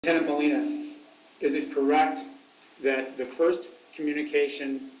Lieutenant Molina, is it correct that the first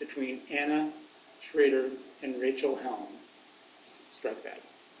communication between Anna Schroeder and Rachel Helm, strike that,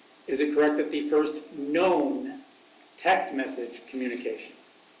 is it correct that the first known text message communication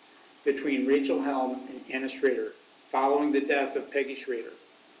between Rachel Helm and Anna Schroeder following the death of Peggy Schroeder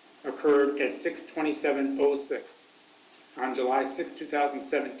occurred at 6:27:06 on July 6,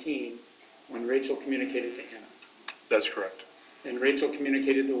 2017, when Rachel communicated to Anna? That's correct. And Rachel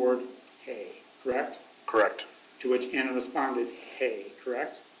communicated the word, "hey," correct? Correct. To which Anna responded, "hey,"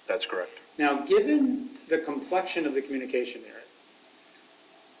 correct? That's correct. Now, given the complexion of the communication there,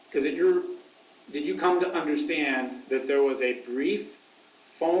 did you come to understand that there was a brief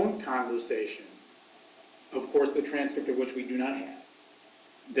phone conversation, of course the transcript of which we do not have,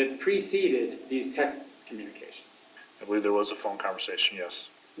 that preceded these text communications? I believe there was a phone conversation,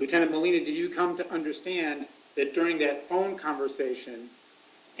 yes. Lieutenant Molina, did you come to understand that during that phone conversation,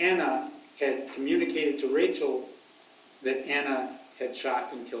 Anna had communicated to Rachel that Anna had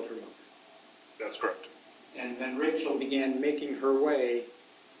shot and killed her mother? That's correct. And then Rachel began making her way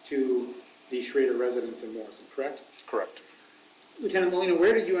to the Schroeder residence in Morrison, correct? Correct. Lieutenant Molina,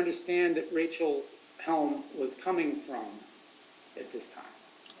 where did you understand that Rachel Helm was coming from at this time?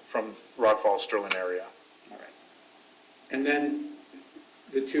 From Rock Falls, Sterling area. All right. And then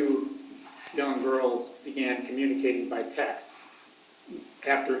the two young girls began communicating by text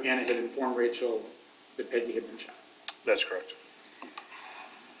after Anna had informed Rachel that Peggy had been shot. That's correct.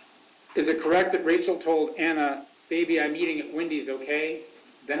 Is it correct that Rachel told Anna, "Baby, I'm eating at Wendy's, okay?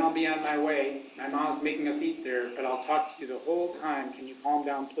 Then I'll be on my way. My mom's making us eat there, but I'll talk to you the whole time. Can you calm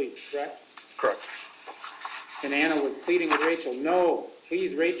down, please?" Correct? Correct. And Anna was pleading with Rachel, "No,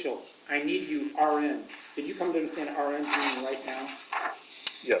 please, Rachel, I need you RN." Did you come to understand RN meaning right now?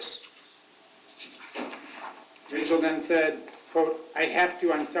 Yes. Rachel then said, quote, "I have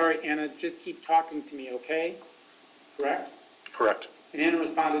to, I'm sorry, Anna, just keep talking to me, okay?" Correct? Correct. And Anna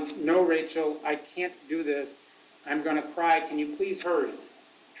responded, "No, Rachel, I can't do this. I'm going to cry. Can you please hurry?"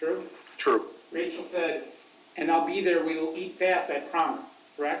 True? True. Rachel said, "And I'll be there. We will eat fast, I promise."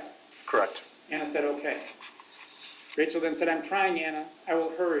 Correct? Correct. Anna said, "Okay." Rachel then said, "I'm trying, Anna. I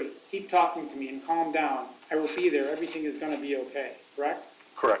will hurry. Keep talking to me and calm down. I will be there. Everything is going to be okay." Correct?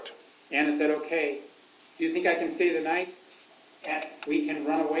 Correct. Anna said, "Okay. Do you think I can stay the night? And we can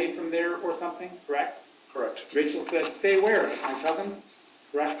run away from there or something?" Correct? Correct. Rachel said, "Stay where? At my cousin's?"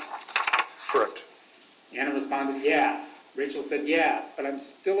 Correct? Correct. Anna responded, "Yeah." Rachel said, "Yeah, but I'm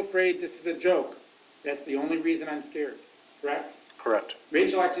still afraid this is a joke. That's the only reason I'm scared." Correct? Correct.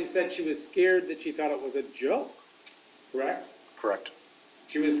 Rachel actually said she was scared that she thought it was a joke. Correct? Correct.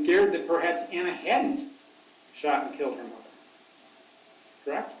 She was scared that perhaps Anna hadn't shot and killed her mother.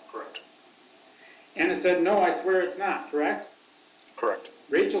 Correct? Correct. Anna said, "No, I swear it's not." Correct? Correct.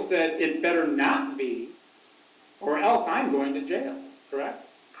 Rachel said, "It better not be, or else I'm going to jail." Correct?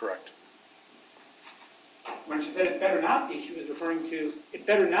 Correct. When she said it better not be, she was referring to, it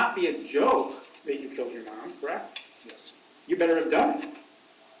better not be a joke that you killed your mom, correct? Yes. You better have done it.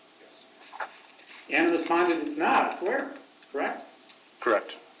 Yes. Anna responded, "It's not, I swear." Correct?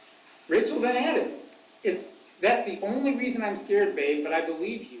 Correct. Rachel then added, "That's the only reason I'm scared, babe, but I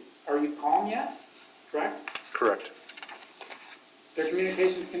believe you. Are you calm yet?" Correct? Correct. Their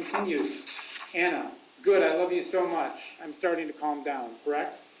communications continued. Anna, "Good, I love you so much. I'm starting to calm down."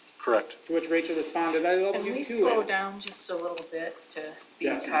 Correct? Correct. To which Rachel responded, "I love Can you we too." slow Anna." down just a little bit to be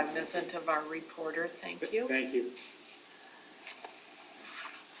Yes. cognizant of our reporter? Thank you. Thank you.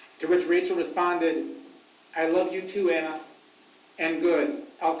 To which Rachel responded, "I love you too, Anna. And good.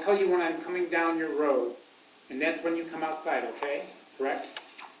 I'll tell you when I'm coming down your road. And that's when you come outside, okay?" Correct?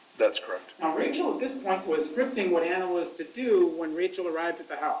 That's correct. Now, Rachel at this point was scripting what Anna was to do when Rachel arrived at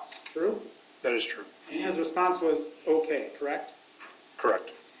the house. True? That is true. And Anna's response was, "Okay," correct?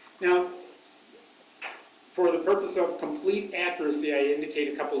 Correct. Now, for the purpose of complete accuracy, I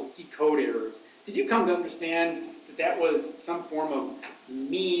indicate a couple of decode errors. Did you come to understand that that was some form of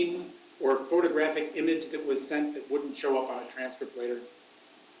meme or photographic image that was sent that wouldn't show up on a transcript later?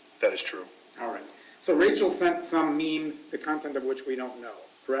 That is true. All right. So Rachel sent some meme, the content of which we don't know,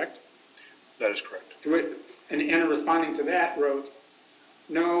 correct? That is correct. To it, and Anna responding to that wrote,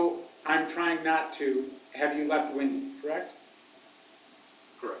 "No, I'm trying not to. Have you left Wendy's?" Correct?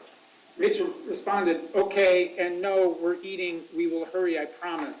 Correct. Rachel responded, "Okay, and no, we're eating. We will hurry, I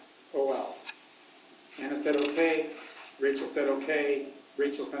promise. OL." Anna said, "Okay." Rachel said, "Okay."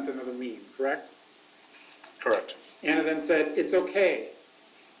 Rachel sent another meme, correct? Correct. Anna then said, "It's okay."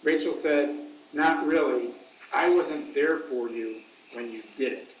 Rachel said, "Not really. I wasn't there for you when you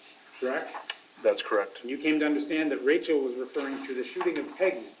did it." Correct? That's correct. And you came to understand that Rachel was referring to the shooting of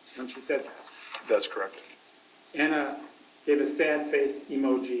Peggy when she said that. That's correct. Anna gave a sad face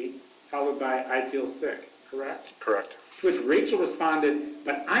emoji, followed by I feel sick, correct? Correct. To which Rachel responded,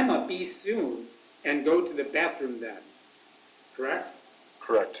 but I'ma be soon and go to the bathroom then, correct?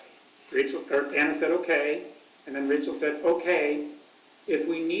 Correct. Anna said, okay, and then Rachel said, okay, if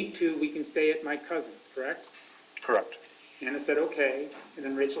we need to, we can stay at my cousin's, correct? Correct. Anna said, okay, and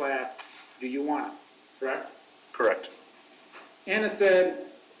then Rachel asked, do you want it, correct? Correct. Anna said,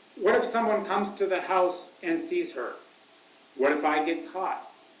 what if someone comes to the house and sees her? What if I get caught?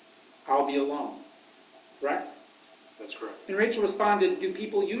 I'll be alone, correct? That's correct. And Rachel responded, do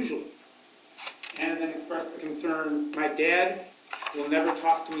people usually? Anna then expressed the concern, my dad will never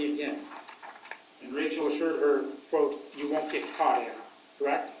talk to me again. And Rachel assured her, quote, you won't get caught, Anna,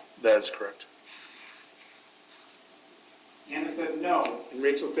 correct? That is correct. Anna said no, and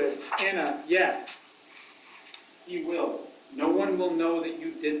Rachel said, Anna, yes, he will. No one will know that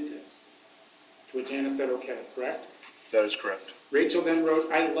you did this. To which Anna said, okay, correct? That is correct. Rachel then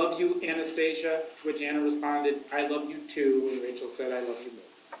wrote, I love you, Anastasia, to which Anna responded, I love you too, and Rachel said, I love you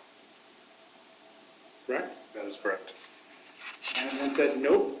more. Correct? That is correct. Anna then said,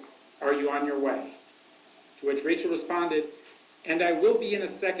 nope, are you on your way? To which Rachel responded, and I will be in a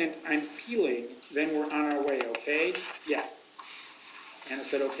second, I'm peeling, then we're on our way, okay? Yes. Anna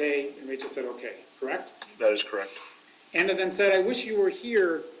said, okay, and Rachel said, okay, correct? That is correct. Anna then said, I wish you were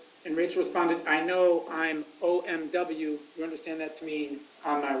here, and Rachel responded, I know, I'm OMW, you understand that to mean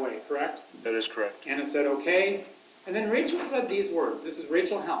on my way, correct? That is correct. Anna said, okay, and then Rachel said these words, this is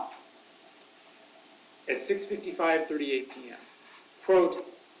Rachel Helm, at 6:55:38 p.m. Quote,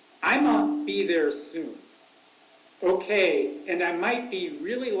 I'ma be there soon. Okay, and I might be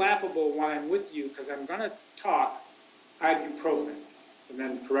really laughable while I'm with you because I'm gonna talk ibuprofen, and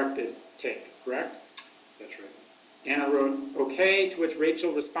then corrected take, correct? That's right. Anna wrote, okay, to which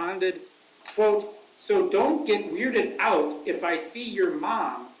Rachel responded, quote, so don't get weirded out if I see your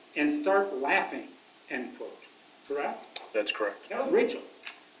mom and start laughing, end quote, correct? That's correct. That was Rachel.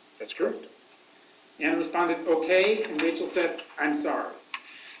 That's correct. Anna responded, okay, and Rachel said, I'm sorry.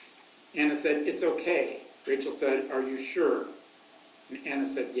 Anna said, it's okay. Rachel said, are you sure? And Anna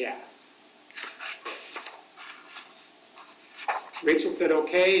said, yeah. Rachel said,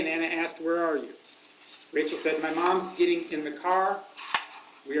 okay, and Anna asked, where are you? Rachel said, my mom's getting in the car.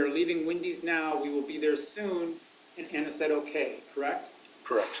 We are leaving Wendy's now. We will be there soon. And Anna said, okay, correct?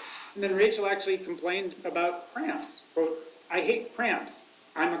 Correct. And then Rachel actually complained about cramps. Quote, I hate cramps.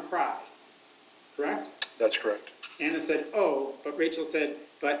 I'm a cry. Correct? That's correct. Anna said, oh, but Rachel said,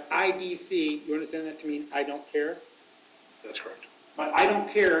 but IDC, you understand that to mean I don't care? That's correct. But I don't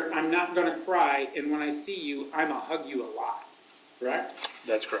care, I'm not gonna cry, and when I see you, I'ma hug you a lot. Correct?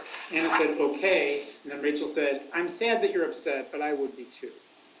 That's correct. Anna said, okay, and then Rachel said, I'm sad that you're upset, but I would be too.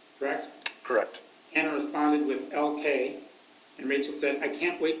 Correct? Correct. Anna responded with LK, and Rachel said, I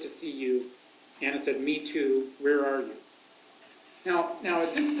can't wait to see you. Anna said, me too, where are you? Now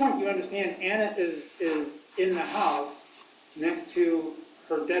at this point, you understand Anna is in the house next to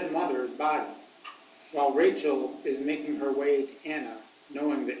her dead mother's body, while Rachel is making her way to Anna,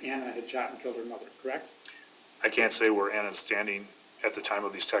 knowing that Anna had shot and killed her mother, correct? I can't say where Anna's standing at the time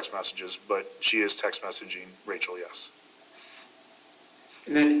of these text messages, but she is text messaging Rachel, yes.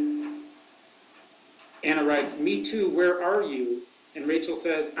 And then Anna writes, me too, where are you? And Rachel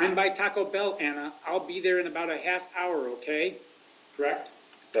says, I'm by Taco Bell, Anna. I'll be there in about a half hour, okay? Correct?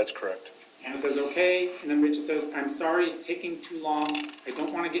 That's correct. Anna says, okay, and then Rachel says, I'm sorry, it's taking too long. I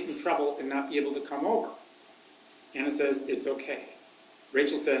don't want to get in trouble and not be able to come over. Anna says, it's okay.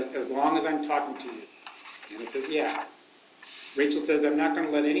 Rachel says, as long as I'm talking to you. Anna says, yeah. Rachel says, I'm not going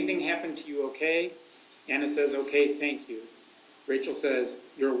to let anything happen to you, okay? Anna says, okay, thank you. Rachel says,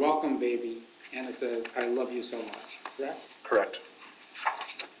 you're welcome, baby. Anna says, I love you so much. Correct? Correct.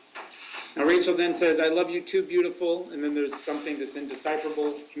 Now Rachel then says, I love you too, beautiful, and then there's something that's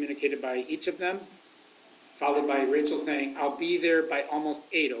indecipherable communicated by each of them, followed by Rachel saying, I'll be there by almost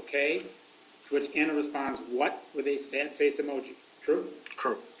 8, okay? To which Anna responds, what? With a sad face emoji. True?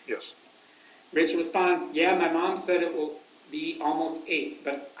 True. Yes. Rachel responds, yeah, my mom said it will be almost 8,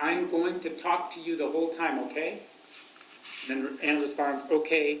 but I'm going to talk to you the whole time, okay? And then Anna responds,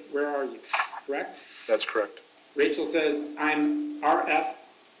 okay, where are you? Correct? That's correct. Rachel says, I'm RF.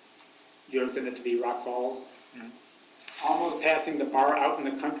 Do you understand that to be Rock Falls? Mm-hmm. Almost passing the bar out in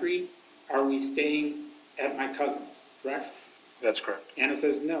the country. Are we staying at my cousin's? Correct? That's correct. Anna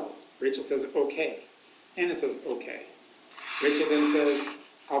says no. Rachel says okay. Anna says okay. Rachel then says,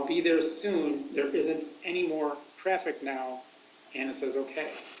 I'll be there soon. There isn't any more traffic now. Anna says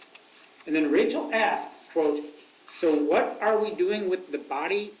okay. And then Rachel asks, quote, "So what are we doing with the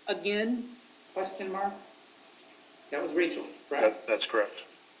body again?" Question mark. That was Rachel, correct? That's correct.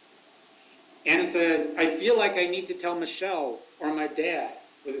 Anna says, "I feel like I need to tell Michelle or my dad,"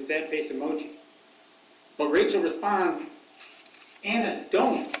 with a sad face emoji. But Rachel responds, "Anna,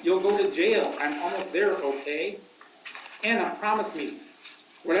 don't. You'll go to jail. I'm almost there, okay? Anna, promise me.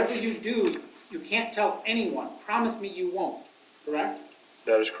 Whatever you do, you can't tell anyone. Promise me you won't." Correct?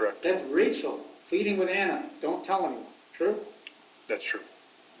 That is correct. That's Rachel pleading with Anna, "Don't tell anyone." True? That's true.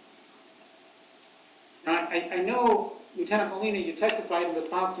 Now, I know, Lieutenant Molina, you testified in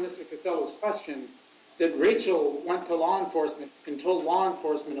response to Mr. Casello's questions that Rachel went to law enforcement and told law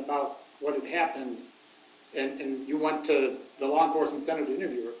enforcement about what had happened, and you went to the law enforcement center to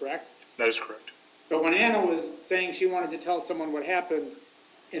interview her, correct? That is correct. But when Anna was saying she wanted to tell someone what happened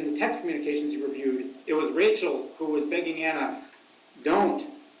in the text communications you reviewed, it was Rachel who was begging Anna, "Don't.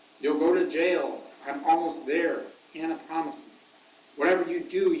 You'll go to jail. I'm almost there. Anna, promise me. Whatever you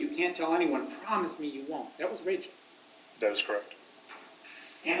do, you can't tell anyone. Promise me you won't." That was Rachel. That is correct.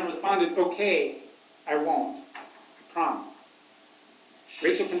 Anna responded, "Okay, I won't. I promise."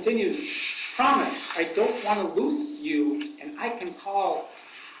 Rachel continues, "Promise, I don't want to lose you, and I can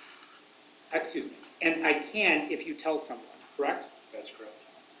and I can if you tell someone," correct? That's correct.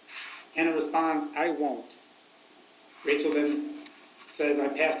 Anna responds, "I won't." Rachel then says, "I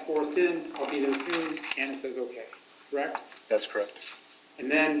passed Forrest Inn, I'll be there soon." Anna says, "Okay," correct? That's correct.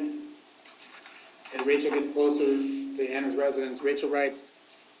 And then, as Rachel gets closer to Anna's residence, Rachel writes,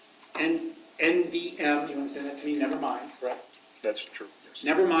 NVM, you understand that to mean never mind, correct? That's true, yes.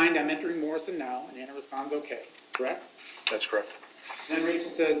 "Never mind, I'm entering Morrison now," and Anna responds, "Okay," correct? That's correct. Then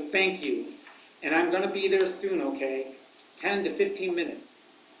Rachel says, "Thank you, and I'm gonna be there soon, okay? 10 to 15 minutes,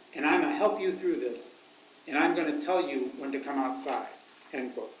 and I'm gonna help you through this, and I'm gonna tell you when to come outside,"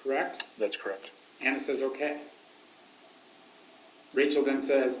 end quote, correct? That's correct. Anna says, "Okay." Rachel then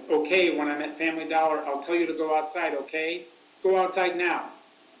says, "Okay, when I'm at Family Dollar, I'll tell you to go outside, okay? Go outside now."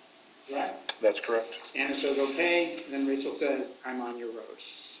 Correct? That's correct. Anna says, "Okay," and then Rachel says, "I'm on your road."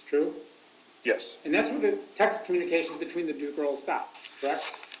 True? Yes. And that's where the text communications between the two girls stop,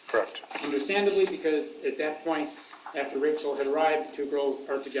 correct? Correct. Understandably, because at that point, after Rachel had arrived, the two girls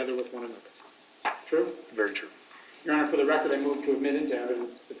are together with one another. True? Very true. Your Honor, for the record, I move to admit into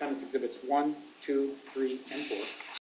evidence defendants' exhibits 1, 2, 3, and 4.